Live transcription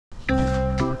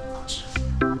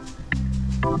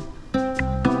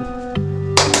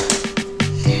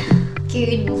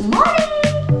Good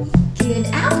morning! Good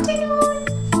afternoon!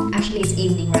 Actually, it's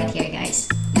evening right here, guys.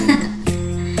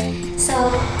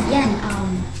 So, yan,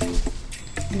 ano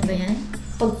ba yan?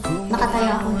 Pag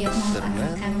nakataya ako dito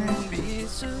ng camera.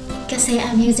 Kasi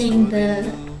I'm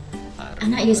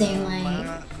not using my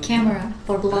camera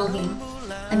for vlogging.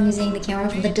 I'm using the camera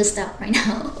from the desktop right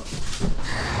now.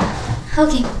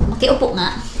 Okay, makiupo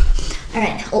nga.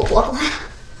 Alright, upo ako.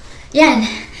 Yan.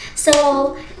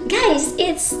 So, guys,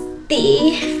 it's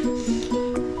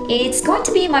going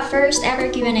to be my first ever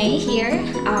Q&A here.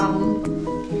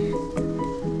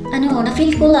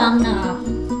 Na-feel ko lang na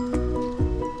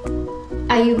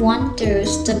I want to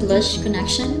establish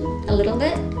connection a little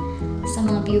bit sa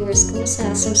mga viewers ko,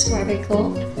 sa subscriber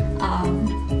ko,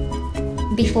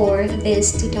 before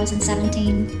this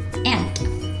 2017 end.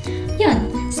 Yun.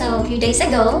 So, a few days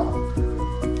ago,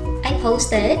 I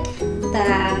posted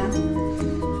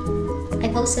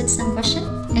some question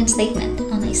and statement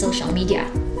on my social media.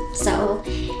 So,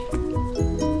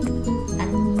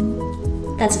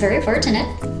 that's very fortunate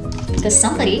because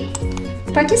somebody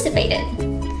participated.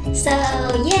 So,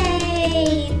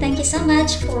 yay! Thank you so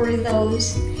much for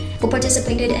those who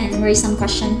participated and raised some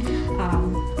question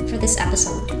for this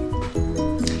episode.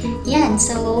 Yeah,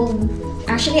 so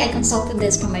actually I consulted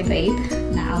this from my babe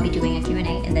na I'll be doing a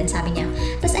Q&A, and then sabi niya,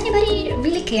 does anybody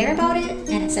really care about it?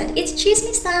 And I said, it's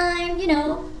Chismis Time, you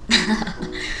know.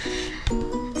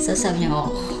 So sabi niya,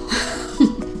 oh.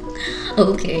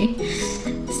 Okay.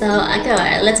 So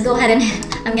let's go ahead and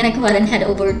I'm gonna go ahead and head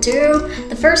over to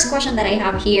the first question that I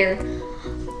have here.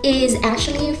 Is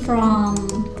actually from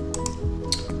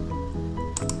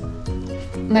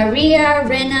Maria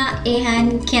Rena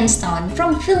Ehan Kinston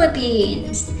from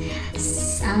Philippines.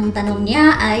 Ang tanong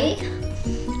niya ay,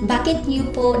 bakit niyo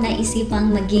po naisipang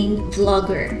maging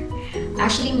vlogger?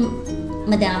 Actually,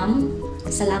 madam,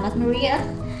 salamat Maria.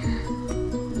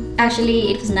 Actually,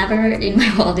 it was never in my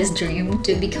wildest dream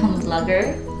to become a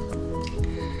vlogger.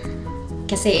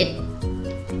 Kasi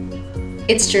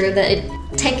it's true that it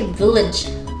takes a village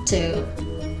to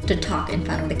talk in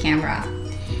front of the camera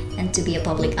and to be a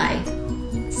public eye.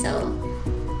 So,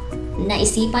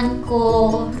 naisipan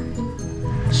ko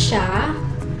siya.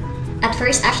 At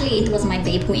first, actually, it was my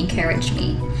babe who encouraged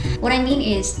me. What I mean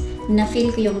is,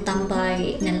 na-feel ko yung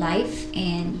tambay na life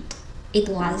and it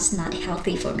was not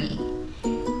healthy for me.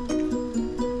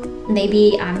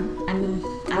 Maybe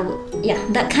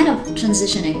that kind of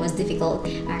transitioning was difficult.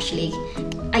 Actually,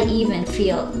 I even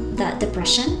feel that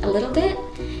depression a little bit.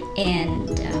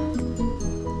 And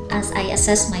as I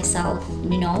assess myself,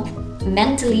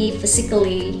 mentally,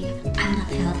 physically, I'm not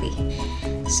healthy.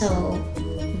 So,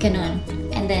 ganon.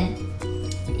 And then,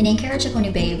 in-encourage ako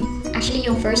ni babe. Actually,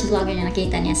 yung first vlogger na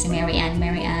nakita niya si Mary Ann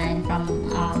from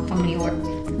New York.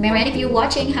 Mary Ann, if you're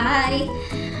watching, hi!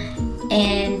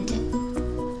 And,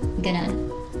 ganon.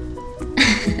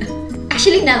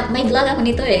 Actually, may vlog ako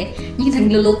nito eh. Yung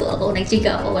nagluluto ako,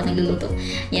 nag-chicka ako, nagluluto.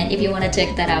 Yan, if you wanna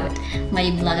check that out, may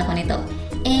vlog ako nito.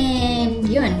 And,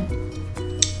 yun.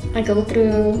 I go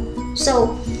through.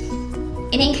 So,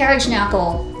 in-encourage na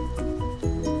ako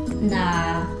na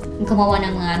gumawa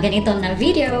ng mga ganito na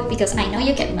video because I know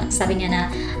you can, sabi niya na,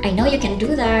 I know you can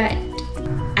do that.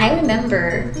 I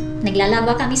remember,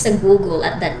 naglalaba kami sa Google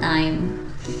at that time.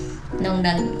 Nung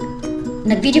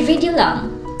nag-video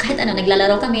lang. Kahit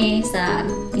naglalaro kami sa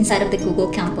inside of the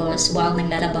Google campus while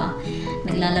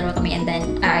naglalaro kami, and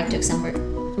then I took some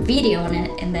video on it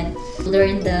and then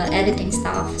learned the editing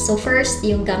stuff. So first,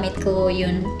 yung gamit ko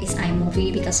yun is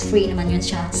iMovie because free naman yun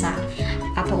siya sa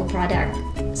Apple product.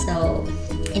 So,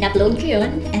 in-upload ko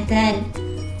yun, and then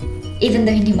even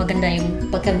though hindi maganda yung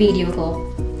pagka-video ko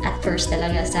at first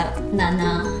talaga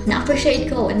na-appreciate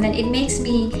ko, and then it makes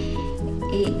me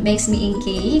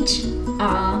engage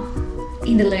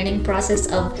in the learning process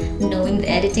of knowing the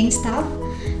editing stuff,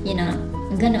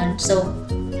 ganon. So,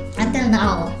 until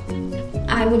now,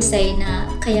 I would say na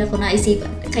kaya ko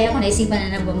naisipan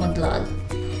na mag-vlog.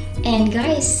 And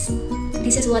guys,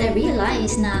 this is what I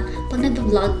realized na pag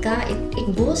nag-vlog ka, it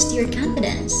boosts your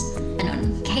confidence.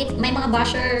 Kahit may mga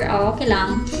basher, okay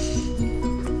lang.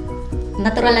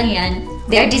 Natural lang yan.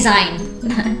 They are designed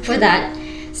for that.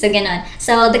 So, ganon.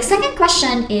 So, the second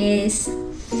question is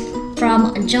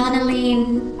from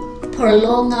Jonaline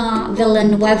Porlonga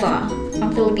Villanueva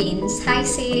from Philippines. Hi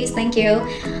sis, thank you.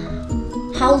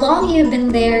 How long you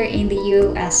been there in the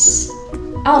US?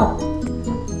 Oh,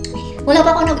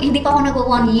 hindi pa ako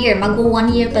nag-1 year.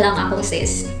 Mag-1 year pa lang ako,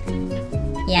 sis.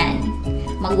 Yan.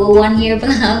 Mag-1 year pa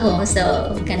lang ako.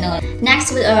 So, ganon.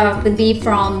 Next would be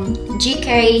from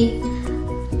GK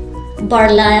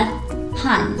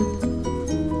Barlahan.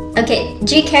 Okay,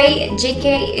 GK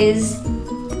is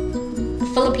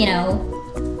Filipino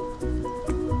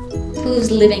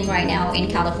who's living right now in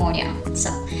California. So,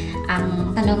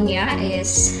 ang tanong niya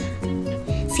is,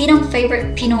 sinong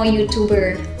favorite Pinoy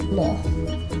YouTuber mo?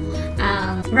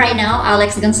 Right now,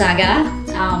 Alex Gonzaga,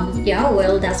 yeah,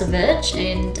 Will Dasovich,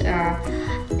 and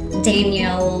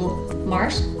Daniel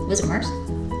Mars. Was it Mars?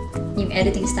 Yung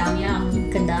editing style niya, ang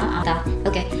ganda.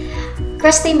 Okay.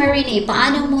 Kirsty Marini,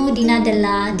 paano mo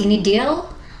dinadala?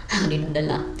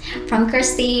 From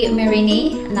Kirsty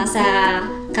Marini, nasa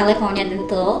California din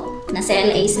to, nasa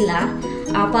LA sila.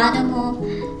 Paano mo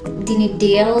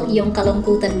dinideal yung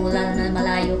kalungkutan mo lalo na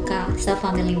malayo ka sa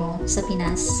family mo sa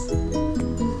Pinas?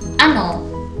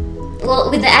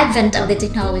 Well, with the advent of the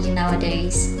technology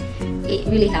nowadays, it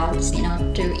really helps,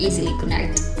 to easily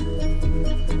connect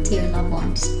to your loved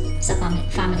ones sa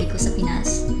family ko sa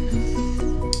Pinas.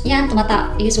 Yan,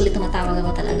 usually tumatawag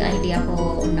ako talaga. Hindi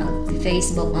ako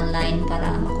nag-Facebook online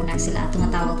para makonect sila.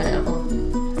 Tumatawag talaga ako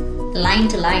line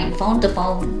to line, phone to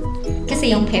phone.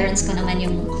 Kasi yung parents ko naman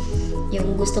yung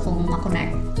gusto kong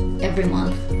makonect every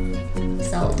month.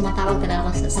 So, tumatawag talaga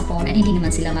ako sa phone, and hindi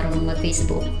naman sila marunong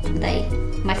mag-Facebook.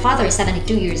 My father is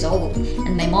 72 years old,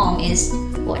 and my mom is,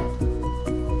 what,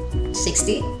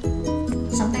 60?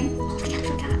 Something? Oh my god, I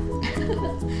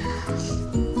forgot.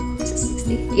 Is it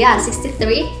 60? Yeah,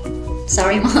 63.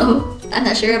 Sorry, mom. I'm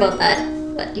not sure about that.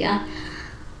 But yeah.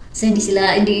 So, hindi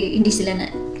sila na,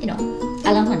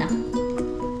 alam ko na.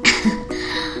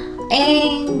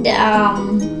 And,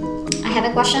 I have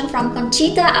a question from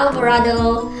Chickita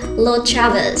Alvarado Lo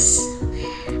Chavez.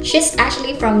 She's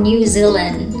actually from New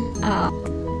Zealand.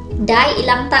 Dai,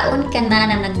 ilang taon ka na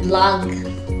nag-vlog?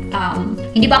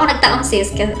 Hindi pa ako nagtaon, sis.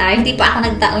 Hindi pa ako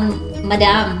nagtaon,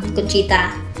 Madam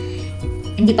Conchita.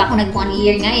 Hindi pa ako nag 1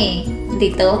 year nga eh.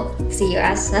 Dito, sa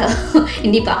US. So,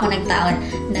 hindi pa ako nagtaon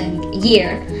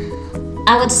nag-year.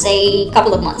 I would say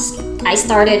couple of months. I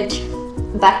started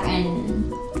back in,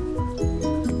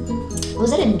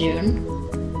 was it in June?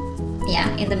 Yeah,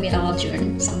 in the middle of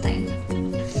June, something.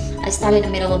 I started in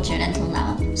the middle of June until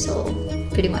now. So,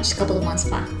 pretty much a couple of months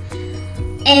pa.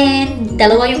 And,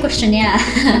 dalawa yung question niya.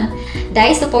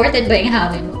 Dahil supported ba yung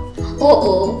hobby mo?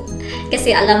 Oo.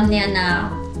 Kasi alam niya na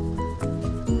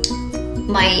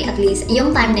may, at least,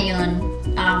 yung time na yun,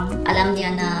 alam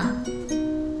niya na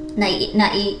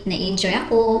na-enjoy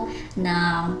ako,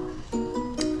 na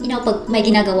pag may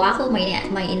ginagawa ko, may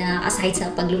ina-aside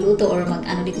sa pagluluto or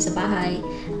mag-ano dito sa bahay.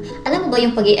 Alam mo ba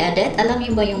yung pag-i-edit? Alam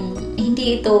mo ba yung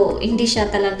hindi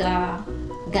siya talaga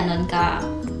ganon ka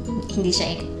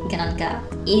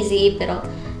easy, pero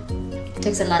it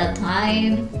takes a lot of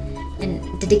time and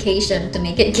dedication to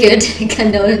make it good.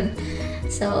 Ganon.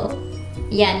 So,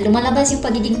 yan, lumalabas yung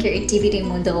pagiging creativity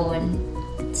mo doon.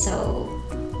 So,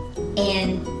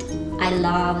 and I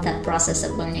love that process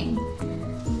of learning.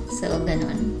 So,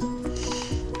 ganon.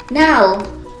 Now,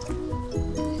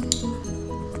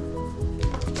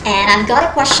 and I've got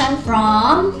a question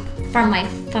from my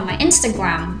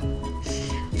Instagram,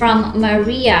 from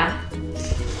Maria.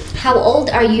 How old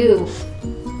are you?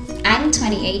 I'm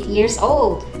 28 years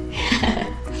old.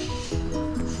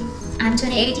 I'm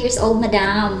 28 years old,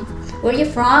 madam. Where are you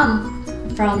from?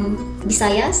 From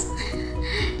Visayas?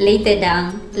 Leyte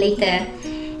dang, Leyte.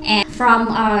 And from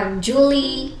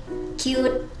Julie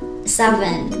Cute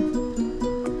 7.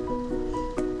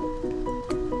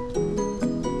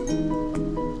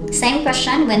 Same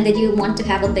question, when did you want to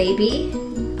have a baby?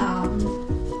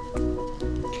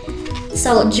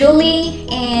 So Julie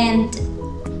and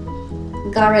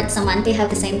Garrett Samante have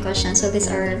the same question. So they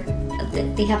have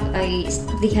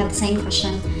the same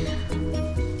question.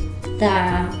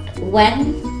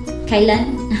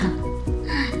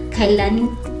 Kailan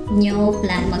nyo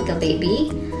plan magka-baby?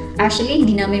 Actually,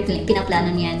 hindi namin pinaplano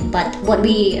yan. But what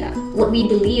we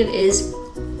believe is,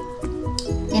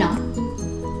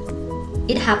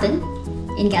 it happened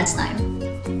in God's time,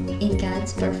 in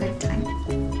God's perfect time.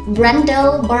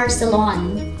 Brendel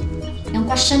Barcelon. Yung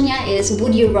question niya is,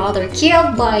 would you rather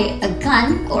killed by a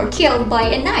gun or killed by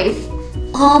a knife?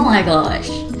 Oh my gosh.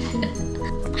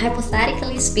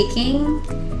 Hypothetically speaking,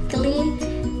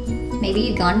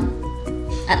 maybe a gun,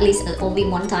 at least only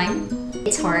one time.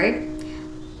 It's hard.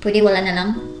 Pwede wala na lang.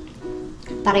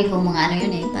 Parehong mga ano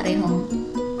yun eh. Parehong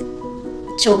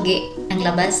chogi ang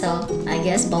labas. So, I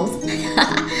guess both.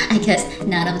 I guess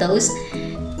none of those.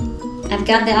 I've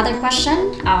got the other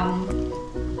question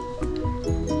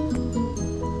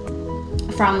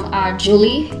from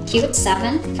Julie Cute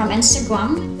 7 from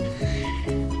Instagram.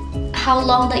 How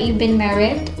long that you've been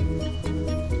married?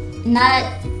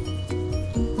 Not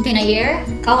been a year,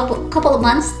 couple of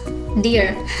months,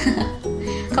 dear.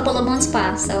 Couple of months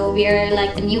pa. So we are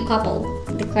like a new couple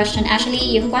the question.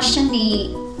 Actually, yung question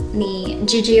ni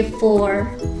Gigi for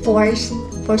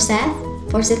Seth,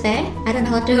 I don't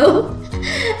know how to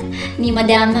ni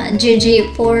Madam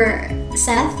Gigi for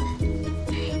Seth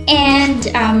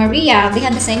and Maria. They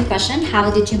had the same question. How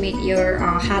did you meet your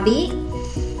hobby?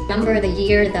 Remember the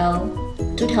year though,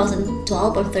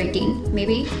 2012 or 13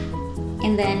 maybe,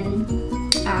 and then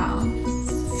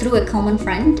through a common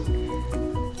friend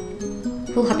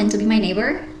who happened to be my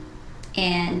neighbor,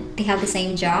 and they have the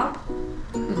same job.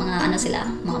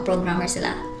 Mga programmer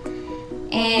sila.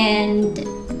 And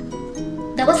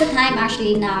that was the time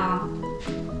actually na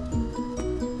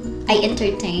I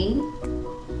entertained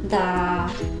the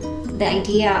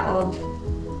idea of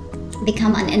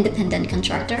become an independent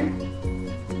contractor,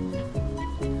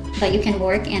 that you can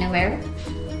work anywhere.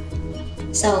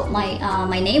 So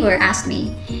my neighbor asked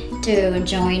me to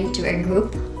join to a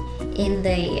group in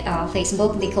the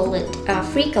Facebook. They call it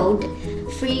free code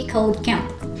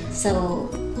camp. So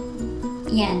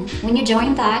yeah, when you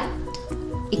join that,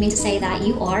 it means to say that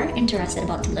you are interested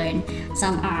about to learn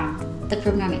some the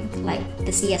programming, like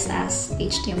the CSS,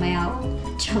 HTML,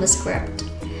 JavaScript,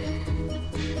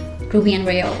 Ruby on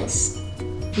Rails.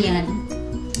 Yeah.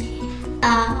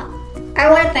 I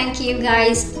want to thank you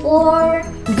guys for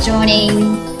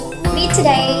joining me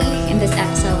today in this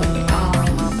episode.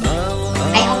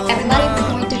 I hope everybody is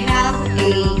going to have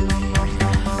a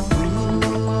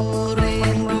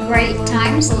great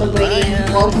time celebrating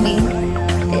welcoming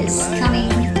this coming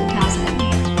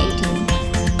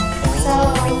 2018. So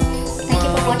thank you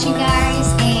for watching,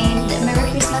 guys, and Merry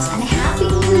Christmas and Happy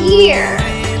New Year.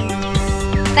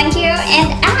 Thank you, and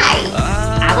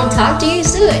I will talk to you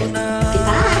soon.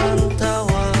 Goodbye.